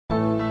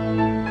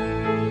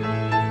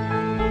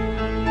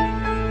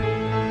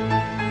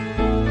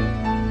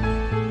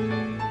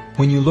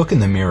When you look in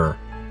the mirror,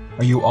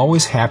 are you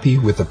always happy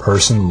with the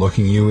person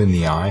looking you in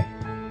the eye?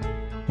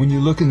 When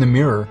you look in the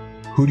mirror,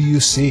 who do you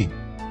see?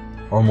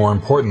 Or more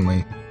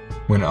importantly,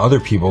 when other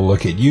people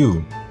look at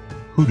you,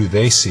 who do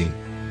they see?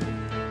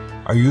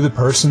 Are you the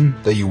person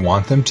that you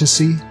want them to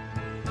see?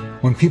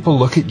 When people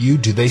look at you,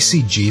 do they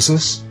see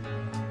Jesus?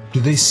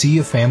 Do they see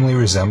a family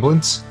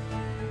resemblance?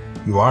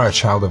 You are a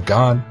child of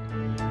God.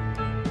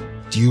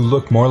 Do you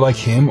look more like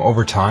Him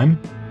over time?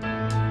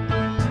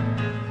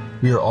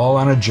 We are all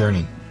on a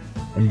journey,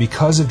 and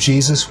because of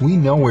Jesus, we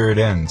know where it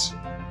ends.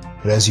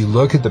 But as you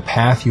look at the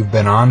path you've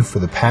been on for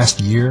the past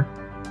year,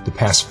 the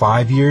past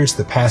 5 years,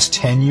 the past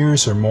 10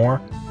 years or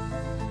more,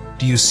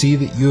 do you see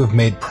that you have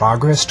made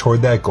progress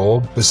toward that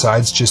goal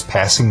besides just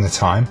passing the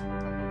time?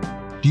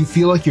 Do you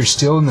feel like you're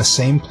still in the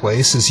same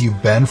place as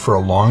you've been for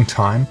a long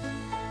time?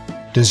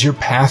 Does your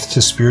path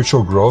to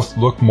spiritual growth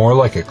look more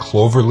like a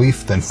clover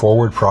leaf than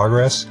forward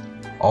progress,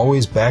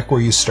 always back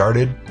where you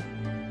started,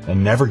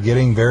 and never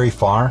getting very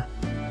far?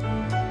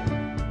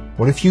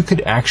 What if you could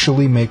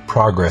actually make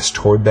progress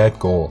toward that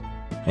goal,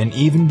 and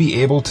even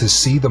be able to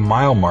see the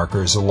mile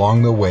markers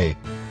along the way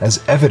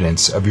as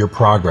evidence of your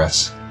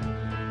progress?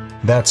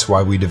 That's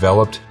why we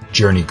developed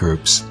Journey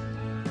Groups.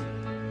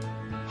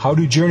 How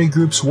do Journey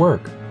Groups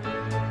work?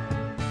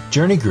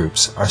 Journey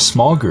Groups are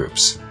small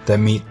groups that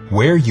meet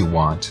where you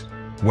want,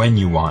 when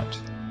you want.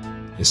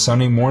 Is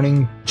Sunday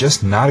morning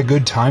just not a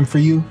good time for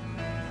you?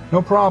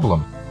 No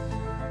problem.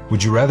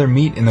 Would you rather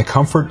meet in the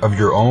comfort of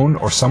your own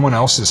or someone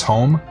else's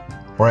home,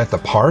 or at the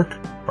park,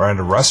 or at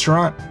a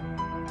restaurant?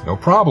 No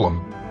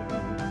problem.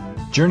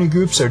 Journey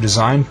Groups are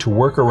designed to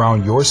work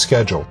around your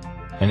schedule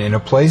and in a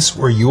place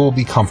where you will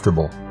be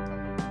comfortable.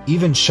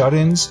 Even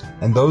shut-ins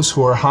and those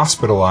who are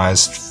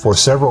hospitalized for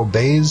several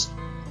days,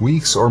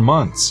 weeks, or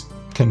months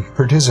can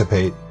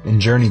participate in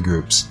Journey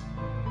Groups.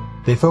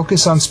 They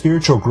focus on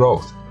spiritual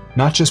growth,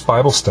 not just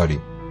Bible study.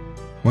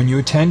 When you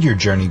attend your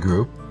Journey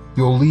Group,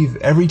 you'll leave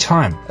every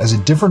time as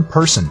a different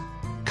person,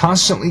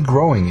 constantly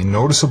growing in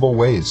noticeable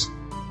ways.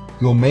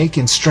 You'll make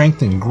and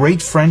strengthen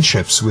great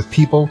friendships with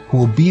people who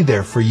will be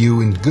there for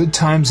you in good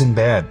times and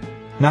bad,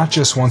 not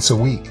just once a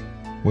week.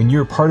 When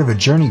you're part of a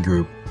Journey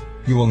Group,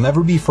 you will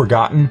never be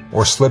forgotten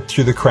or slip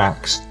through the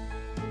cracks.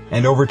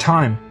 And over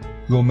time,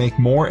 you will make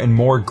more and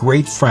more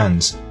great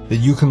friends that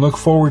you can look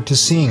forward to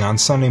seeing on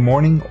Sunday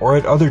morning or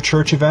at other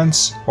church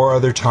events or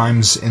other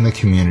times in the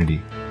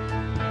community.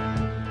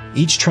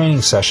 Each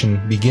training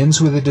session begins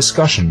with a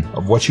discussion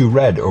of what you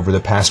read over the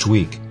past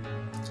week.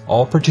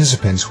 All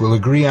participants will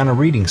agree on a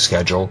reading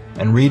schedule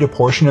and read a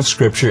portion of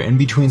Scripture in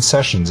between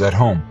sessions at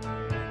home.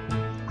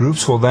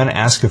 Groups will then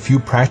ask a few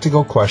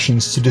practical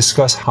questions to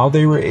discuss how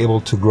they were able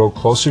to grow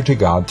closer to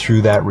God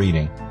through that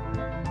reading.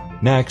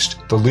 Next,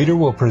 the leader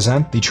will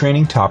present the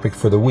training topic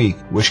for the week,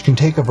 which can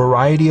take a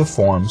variety of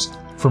forms,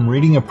 from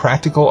reading a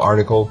practical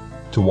article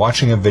to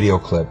watching a video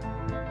clip.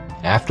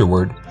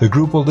 Afterward, the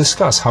group will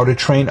discuss how to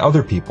train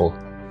other people,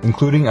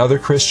 including other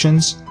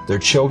Christians, their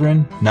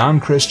children,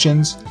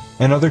 non-Christians,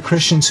 and other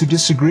Christians who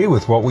disagree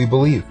with what we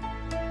believe.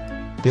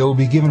 They will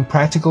be given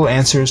practical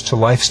answers to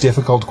life's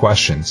difficult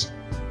questions.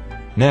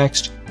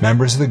 Next,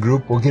 members of the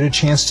group will get a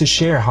chance to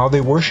share how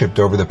they worshiped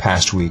over the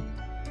past week,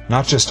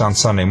 not just on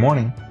Sunday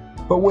morning,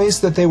 but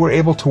ways that they were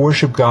able to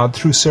worship God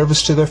through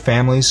service to their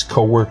families,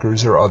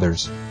 co-workers, or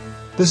others.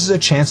 This is a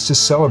chance to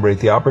celebrate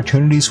the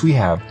opportunities we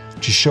have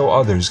to show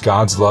others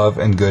God's love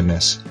and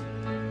goodness.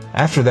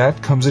 After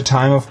that comes a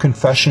time of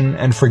confession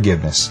and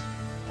forgiveness.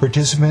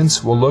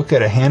 Participants will look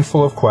at a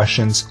handful of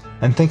questions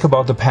and think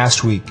about the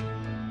past week.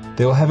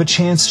 They will have a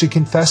chance to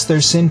confess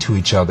their sin to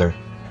each other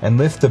and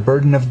lift the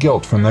burden of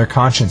guilt from their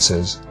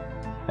consciences.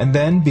 And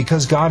then,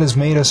 because God has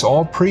made us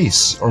all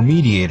priests or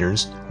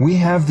mediators, we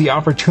have the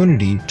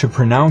opportunity to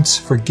pronounce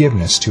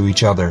forgiveness to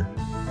each other.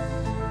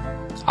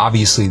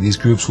 Obviously, these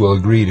groups will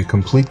agree to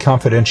complete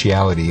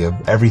confidentiality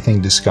of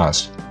everything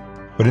discussed,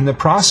 but in the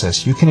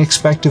process, you can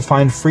expect to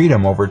find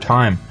freedom over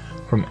time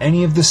from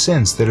any of the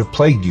sins that have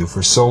plagued you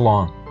for so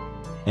long.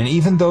 And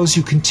even those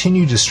you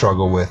continue to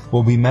struggle with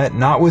will be met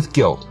not with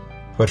guilt,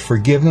 but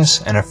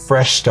forgiveness and a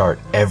fresh start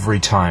every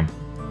time.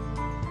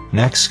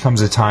 Next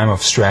comes a time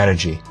of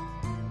strategy,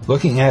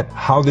 looking at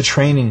how the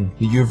training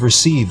that you've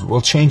received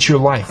will change your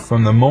life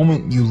from the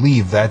moment you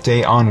leave that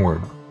day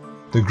onward.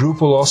 The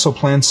group will also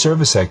plan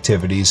service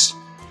activities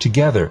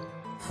together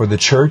for the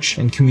church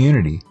and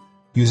community,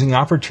 using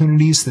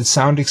opportunities that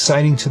sound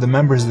exciting to the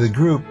members of the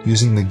group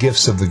using the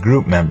gifts of the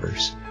group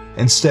members,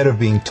 instead of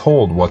being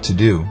told what to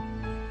do.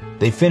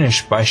 They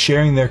finish by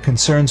sharing their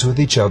concerns with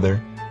each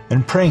other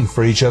and praying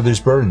for each other's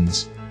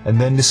burdens, and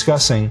then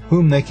discussing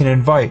whom they can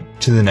invite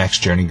to the next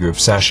Journey Group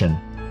session.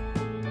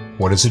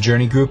 What does a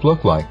Journey Group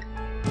look like?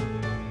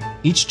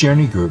 Each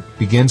Journey Group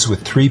begins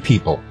with 3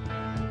 people.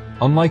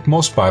 Unlike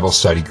most Bible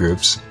study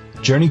groups,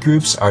 Journey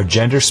Groups are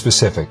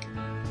gender-specific.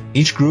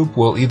 Each group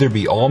will either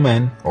be all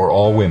men or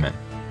all women.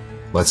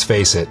 Let's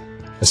face it,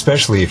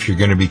 especially if you're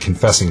going to be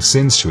confessing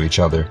sins to each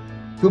other,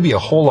 you'll be a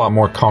whole lot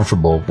more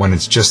comfortable when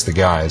it's just the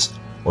guys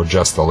or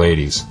just the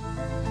ladies.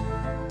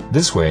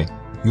 This way,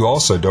 You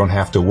also don't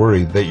have to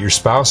worry that your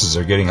spouses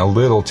are getting a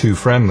little too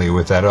friendly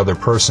with that other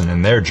person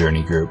in their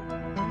journey group.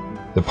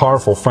 The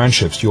powerful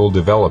friendships you'll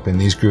develop in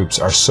these groups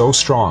are so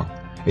strong,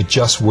 it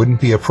just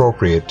wouldn't be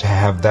appropriate to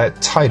have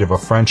that tight of a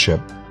friendship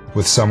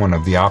with someone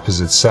of the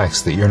opposite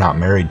sex that you're not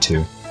married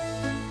to.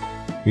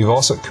 We've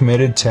also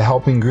committed to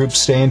helping groups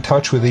stay in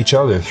touch with each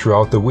other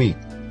throughout the week,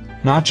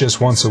 not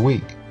just once a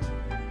week.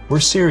 We're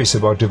serious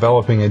about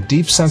developing a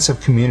deep sense of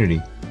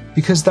community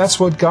because that's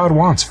what God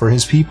wants for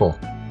His people.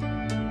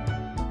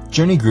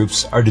 Journey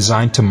groups are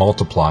designed to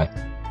multiply.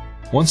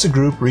 Once a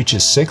group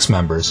reaches 6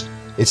 members,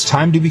 it's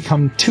time to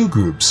become 2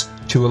 groups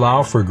to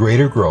allow for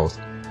greater growth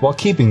while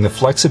keeping the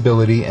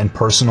flexibility and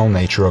personal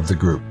nature of the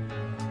group.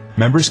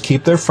 Members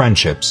keep their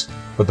friendships,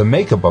 but the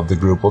makeup of the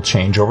group will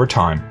change over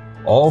time,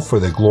 all for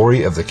the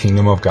glory of the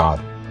kingdom of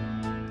God.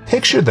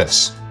 Picture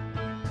this.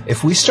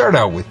 If we start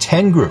out with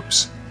 10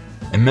 groups,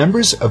 and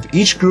members of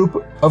each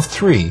group of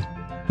 3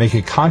 make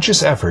a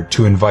conscious effort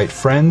to invite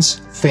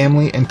friends,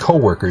 family, and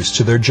co-workers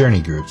to their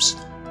journey groups,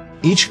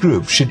 each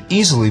group should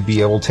easily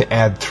be able to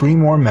add 3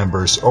 more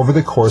members over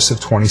the course of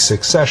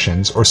 26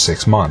 sessions or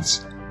 6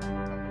 months.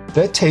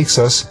 That takes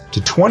us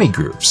to 20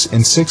 groups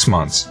in 6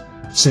 months,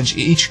 since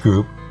each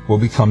group will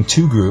become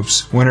 2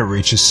 groups when it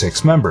reaches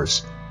 6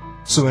 members.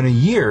 So in a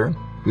year,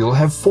 we will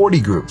have 40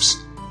 groups,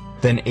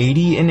 then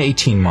 80 in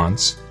 18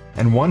 months,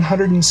 and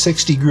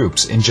 160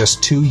 groups in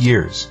just 2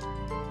 years.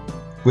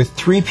 With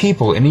 3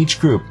 people in each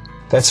group,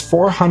 that's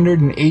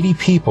 480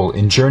 people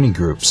in journey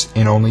groups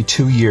in only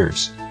 2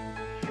 years.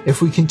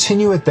 If we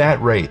continue at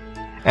that rate,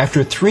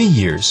 after 3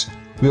 years,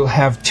 we'll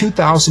have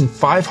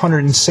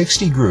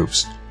 2,560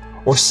 groups,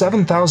 or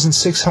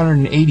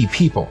 7,680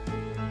 people.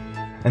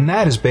 And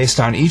that is based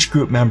on each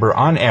group member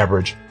on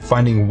average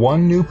finding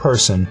 1 new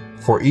person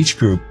for each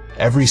group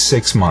every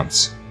 6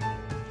 months.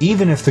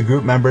 Even if the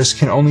group members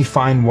can only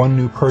find 1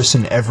 new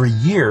person every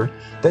year,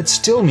 that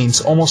still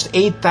means almost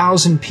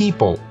 8,000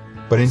 people,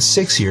 but in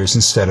 6 years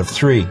instead of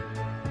 3.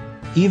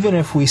 Even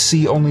if we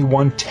see only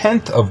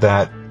 1/10 of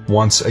that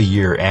once a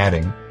year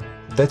adding,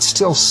 that's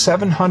still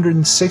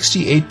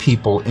 768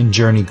 people in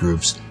journey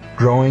groups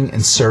growing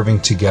and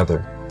serving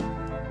together.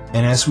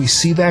 And as we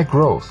see that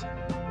growth,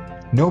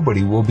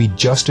 nobody will be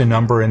just a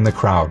number in the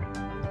crowd.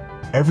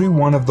 Every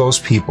one of those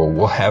people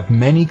will have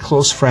many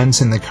close friends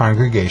in the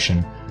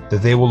congregation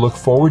that they will look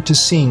forward to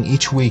seeing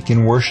each week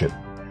in worship,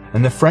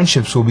 and the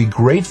friendships will be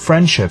great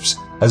friendships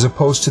as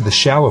opposed to the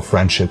shallow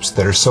friendships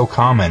that are so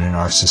common in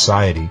our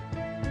society.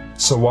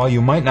 So while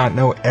you might not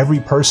know every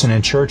person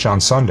in church on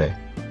Sunday,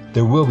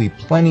 there will be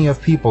plenty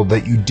of people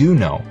that you do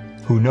know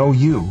who know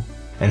you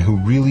and who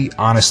really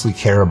honestly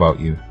care about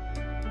you.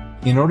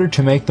 In order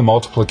to make the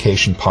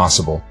multiplication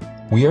possible,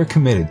 we are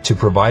committed to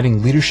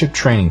providing leadership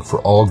training for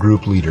all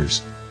group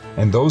leaders,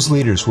 and those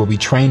leaders will be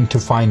trained to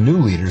find new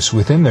leaders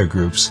within their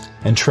groups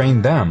and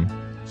train them,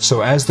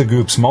 so as the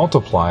groups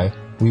multiply,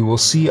 we will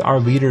see our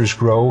leaders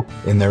grow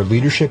in their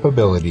leadership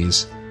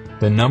abilities,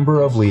 the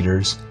number of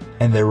leaders,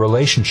 and their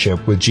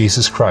relationship with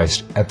Jesus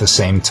Christ at the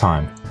same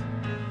time.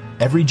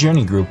 Every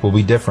journey group will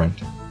be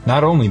different,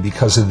 not only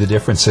because of the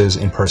differences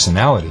in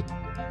personality,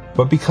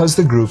 but because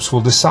the groups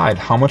will decide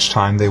how much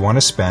time they want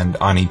to spend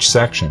on each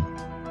section,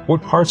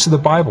 what parts of the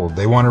Bible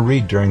they want to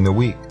read during the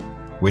week,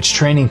 which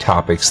training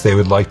topics they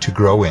would like to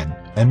grow in,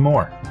 and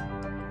more.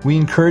 We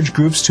encourage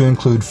groups to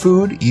include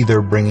food,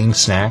 either bringing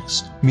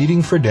snacks,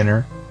 meeting for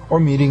dinner, or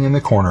meeting in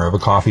the corner of a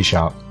coffee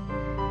shop.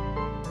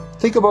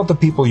 Think about the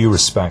people you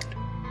respect,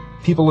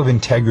 people of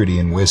integrity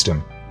and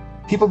wisdom,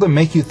 people that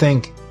make you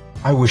think,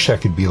 I wish I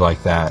could be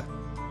like that,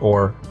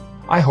 or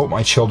I hope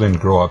my children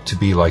grow up to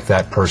be like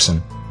that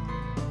person.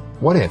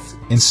 What if,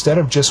 instead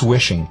of just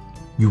wishing,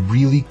 you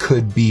really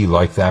could be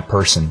like that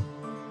person?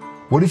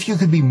 What if you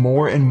could be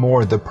more and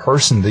more the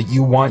person that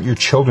you want your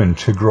children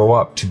to grow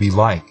up to be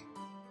like?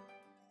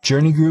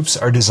 Journey groups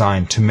are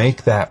designed to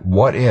make that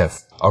what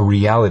if a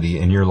reality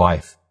in your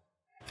life.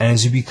 And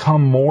as you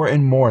become more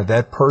and more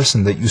that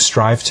person that you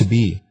strive to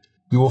be,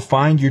 you will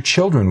find your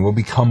children will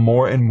become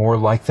more and more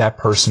like that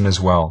person as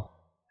well.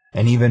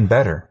 And even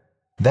better,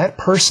 that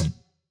person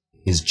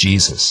is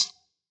Jesus.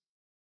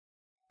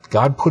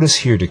 God put us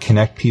here to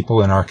connect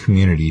people in our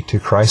community to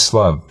Christ's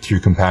love through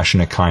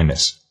compassionate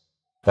kindness.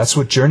 That's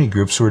what journey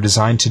groups were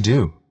designed to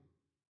do.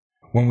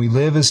 When we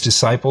live as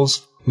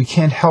disciples, we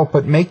can't help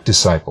but make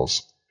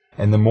disciples.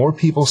 And the more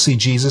people see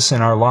Jesus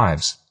in our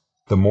lives,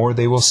 the more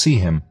they will see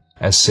Him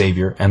as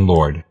Savior and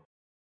Lord.